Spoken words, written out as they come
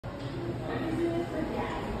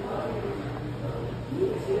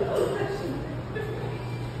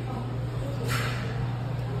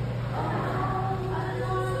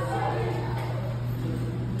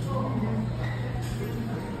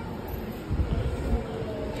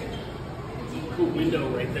cool window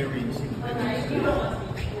right there where you can see the pictures.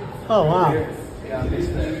 Oh, wow. Yeah, it's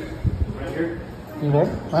that. Right here. You there?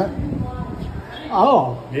 What?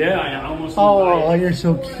 Oh. Yeah, I almost. Oh, you're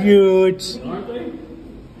so cute. Aren't they?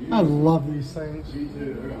 I love these things. Me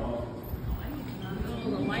too. They're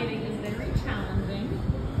awesome. The lighting is very challenging.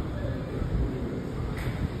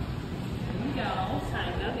 There you go.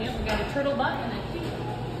 Kind of. Yep, we got a turtle butt and a key.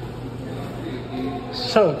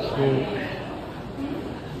 So cute.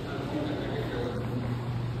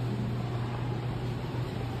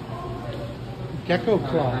 Gecko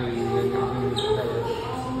claw.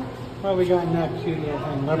 What we got in that cute little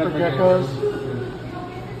thing? Leopard geckos.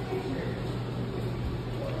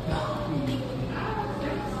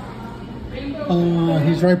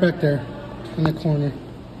 He's right back there in the corner.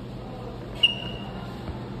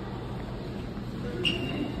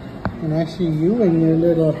 And I see you in your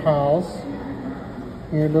little house.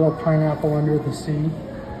 Your little pineapple under the sea.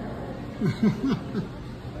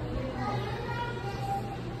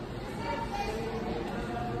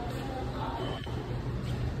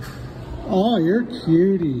 Oh, you're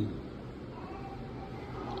cutie.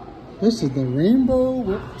 This is the rainbow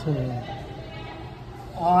whiptail.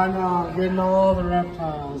 Oh, I know, I'm getting all the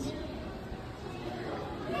reptiles.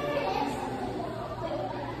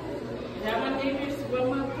 That one dangerous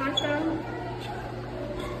Wilma Pacha?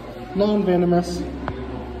 Non-venomous. So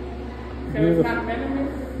it's not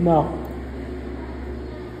venomous? No.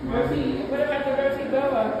 What about the rosy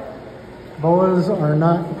boa? Boas are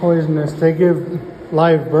not poisonous. They give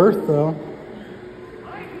live birth, though.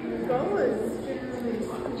 Boas generally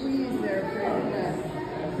squeeze their prey to death.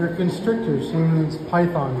 They're constrictors, same as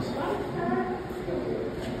pythons.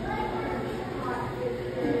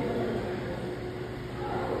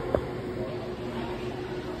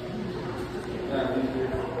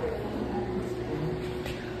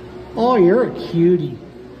 Oh, you're a cutie.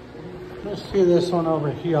 Let's see this one over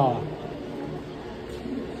here.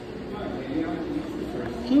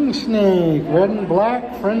 King snake, red and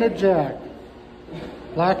black, friend of Jack.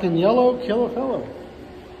 Black and yellow, kill a fellow.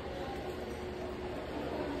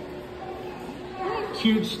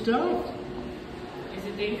 Cute stuff. Is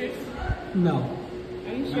it dangerous? No.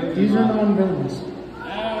 Are you sure? These are non-venomous.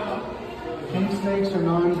 Oh. King snakes are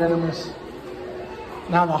non-venomous.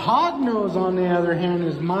 Now the hognose, on the other hand,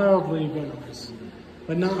 is mildly venomous,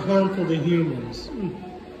 but not harmful to humans.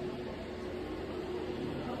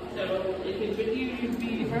 So if it's with you, you'd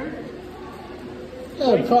be hurt? It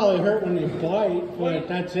would probably hurt when you bite, but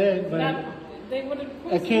that's it. But They wouldn't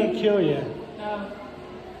it can't kill you. Oh.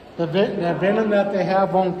 The venom that they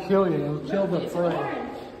have won't kill you. It'll kill the prey.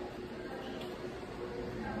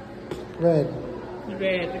 Red.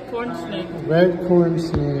 Red, the corn snake. Red corn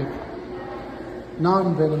snake.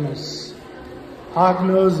 Non-venomous.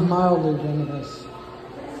 Hognose, mildly venomous.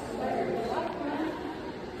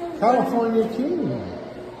 California king.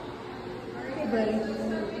 Hey, buddy.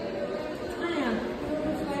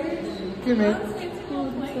 Give me.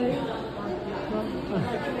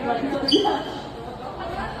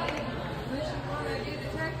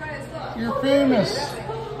 You're famous.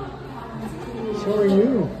 So are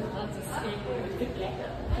you.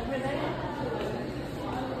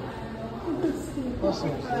 This is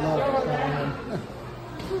love fun.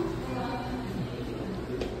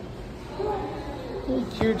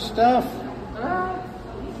 Cute stuff. Oh,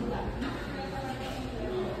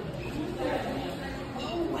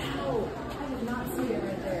 wow. I did not see it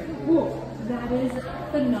right there. Whoa, that is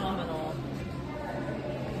phenomenal.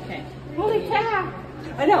 Okay. Holy cow!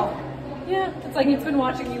 I know. Yeah, it's like it's been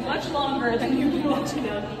watching you much longer than you've been watching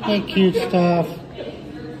us. Hey, cute stuff.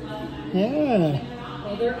 Yeah.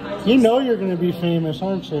 You know you're going to be famous,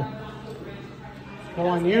 aren't you? Go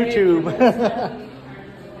on YouTube.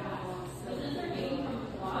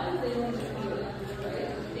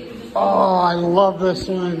 Oh, I love this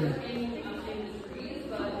one.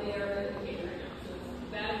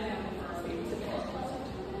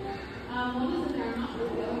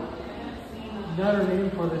 Another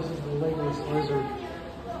name for this is the legless lizard.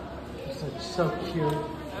 It's like so cute.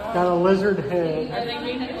 Got a lizard head. Are they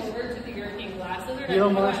making it over to the European glass lizard? Gila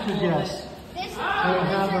monsters, yes.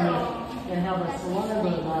 They have a saliva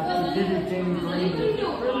that can give you gangrene.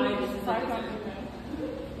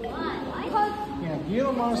 Yeah,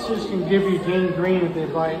 Gila monsters can give you gangrene if they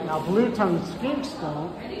bite. Now blue-tongued skinks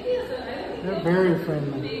don't. They're very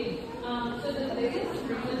friendly.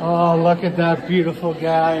 Oh, look at that beautiful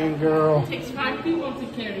guy and girl. It takes 5 people to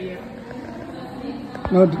carry it.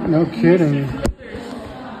 No kidding.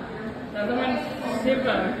 The other one's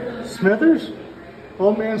Siva. Smithers?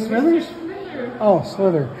 Old man Smithers? Oh,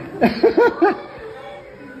 Slither.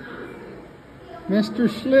 Mr.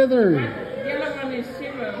 Slither. Yellow is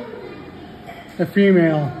Shiro? A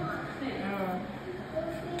female.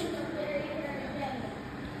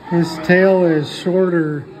 His tail is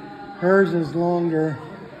shorter. Hers is longer.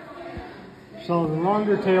 So the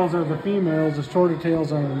longer tails are the females, the shorter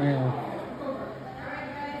tails are the male.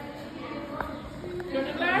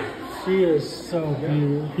 She is so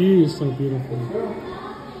beautiful. He is so beautiful.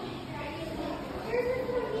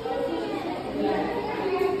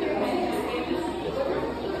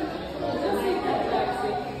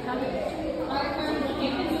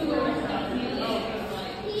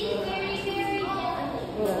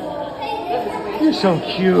 You're so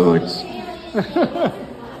cute.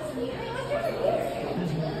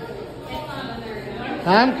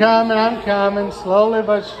 I'm coming, slowly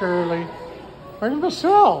but surely. Where's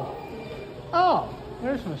Michelle? Oh,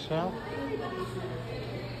 there's Michelle.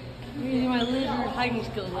 I'm using my lizard hiding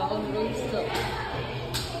skills. I'm really still.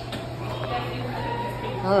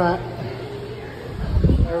 All right.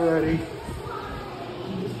 They're ready.